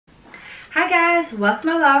Hi guys,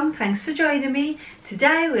 welcome along, thanks for joining me.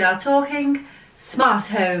 Today we are talking smart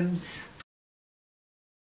homes.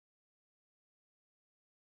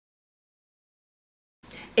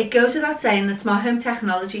 It goes without saying that smart home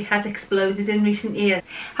technology has exploded in recent years.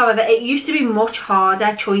 However, it used to be much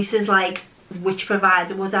harder. Choices like which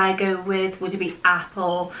provider would I go with? Would it be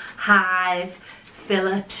Apple, Hive,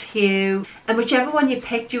 Philips, Hue? And whichever one you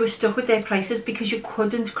picked, you were stuck with their prices because you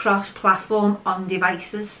couldn't cross-platform on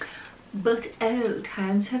devices. But oh,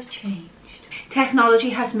 times have changed. Technology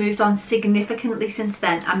has moved on significantly since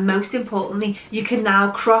then, and most importantly, you can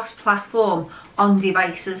now cross-platform on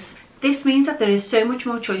devices. This means that there is so much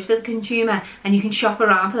more choice for the consumer and you can shop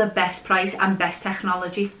around for the best price and best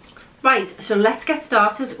technology. Right, so let's get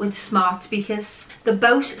started with smart speakers. The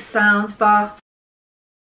Bose soundbar.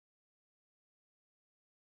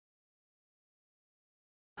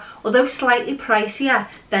 Although slightly pricier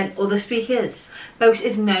than other speakers, Bose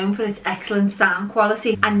is known for its excellent sound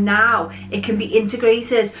quality, and now it can be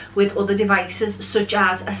integrated with other devices such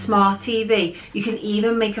as a smart TV. You can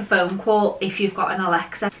even make a phone call if you've got an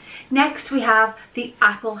Alexa. Next we have the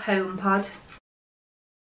Apple HomePod.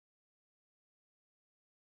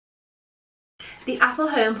 The Apple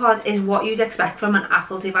HomePod is what you'd expect from an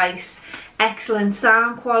Apple device. Excellent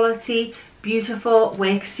sound quality, beautiful,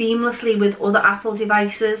 works seamlessly with other Apple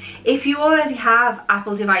devices. If you already have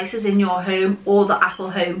Apple devices in your home or the Apple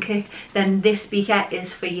HomeKit, then this speaker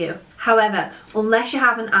is for you. However, unless you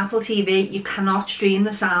have an Apple TV, you cannot stream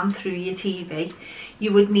the sound through your TV.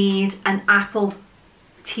 You would need an Apple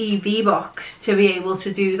TV box to be able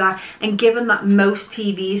to do that, and given that most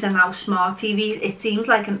TVs are now smart TVs, it seems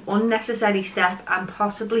like an unnecessary step and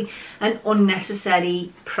possibly an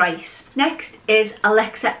unnecessary price. Next is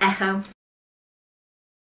Alexa Echo.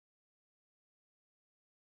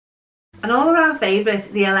 An all-around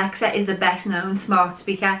favourite, the Alexa is the best known smart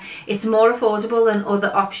speaker. It's more affordable than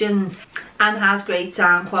other options and has great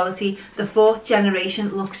sound quality. The 4th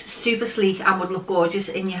generation looks super sleek and would look gorgeous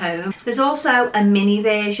in your home. There's also a mini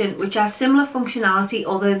version which has similar functionality,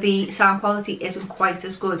 although the sound quality isn't quite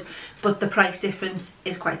as good, but the price difference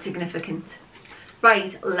is quite significant.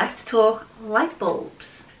 Right, let's talk light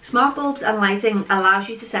bulbs. Smart bulbs and lighting allows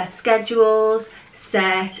you to set schedules,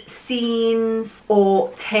 set scenes,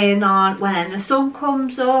 or turn on when the sun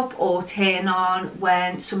comes up, or turn on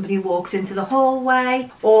when somebody walks into the hallway,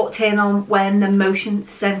 or turn on when the motion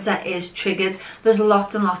sensor is triggered. There's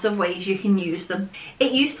lots and lots of ways you can use them.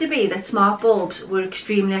 It used to be that smart bulbs were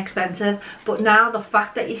extremely expensive, but now the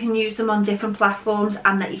fact that you can use them on different platforms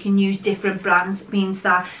and that you can use different brands means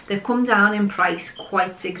that they've come down in price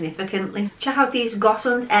quite significantly. Check out these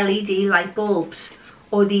Gossamer LED light bulbs,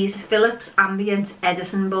 or these Philips Ambient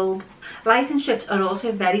Edison bulb. Lighting strips are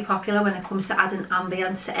also very popular when it comes to adding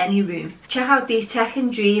ambience to any room. Check out these Tech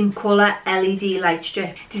and Dream Colour LED light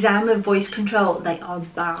strip. Designed with voice control, they are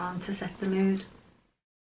bound to set the mood.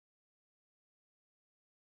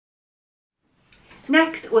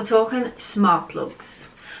 Next, we're talking smart plugs.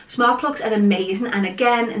 Smart plugs are amazing, and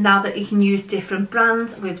again, now that you can use different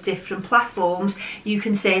brands with different platforms, you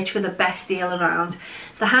can search for the best deal around.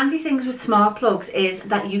 The handy things with smart plugs is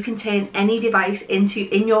that you can turn any device in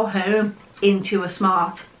your home into a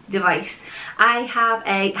smart device. I have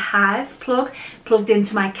a Hive plug plugged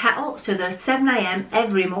into my kettle so that at 7 AM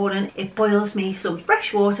every morning it boils me some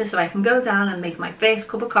fresh water so I can go down and make my first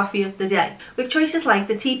cup of coffee of the day. With choices like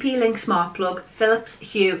the TP-Link smart plug, Philips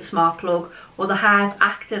Hue smart plug, or the Hive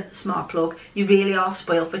Active smart plug, you really are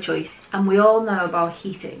spoiled for choice. And we all know about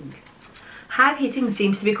heating. Hive heating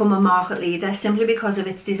seems to become a market leader simply because of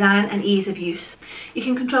its design and ease of use. You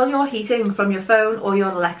can control your heating from your phone or your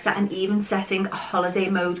Alexa, and even setting a holiday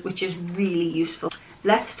mode, which is really useful.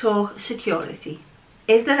 Let's talk security.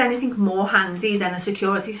 Is there anything more handy than a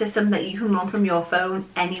security system that you can run from your phone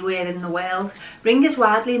anywhere in the world? Ring is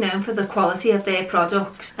widely known for the quality of their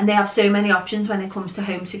products, and they have so many options when it comes to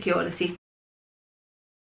home security.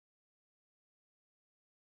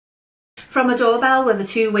 From a doorbell with a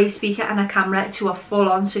two-way speaker and a camera to a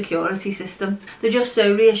full-on security system. They're just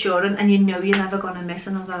so reassuring, and you know you're never going to miss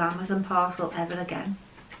another Amazon parcel ever again.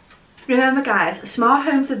 Remember guys, smart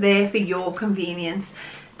homes are there for your convenience.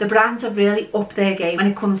 The brands have really upped their game when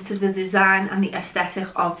it comes to the design and the aesthetic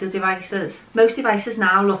of the devices. Most devices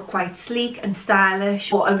now look quite sleek and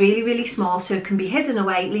stylish, or are really small so it can be hidden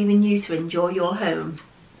away, leaving you to enjoy your home.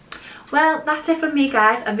 Well, that's it from me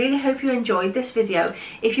guys. I really hope you enjoyed this video.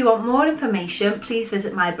 If you want more information, please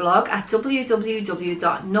visit my blog at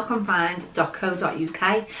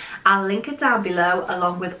www.nookandfind.co.uk. I'll link it down below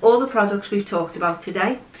along with all the products we've talked about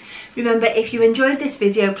today. Remember, if you enjoyed this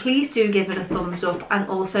video, please do give it a thumbs up and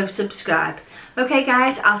also subscribe. Okay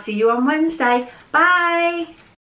guys, I'll see you on Wednesday. Bye!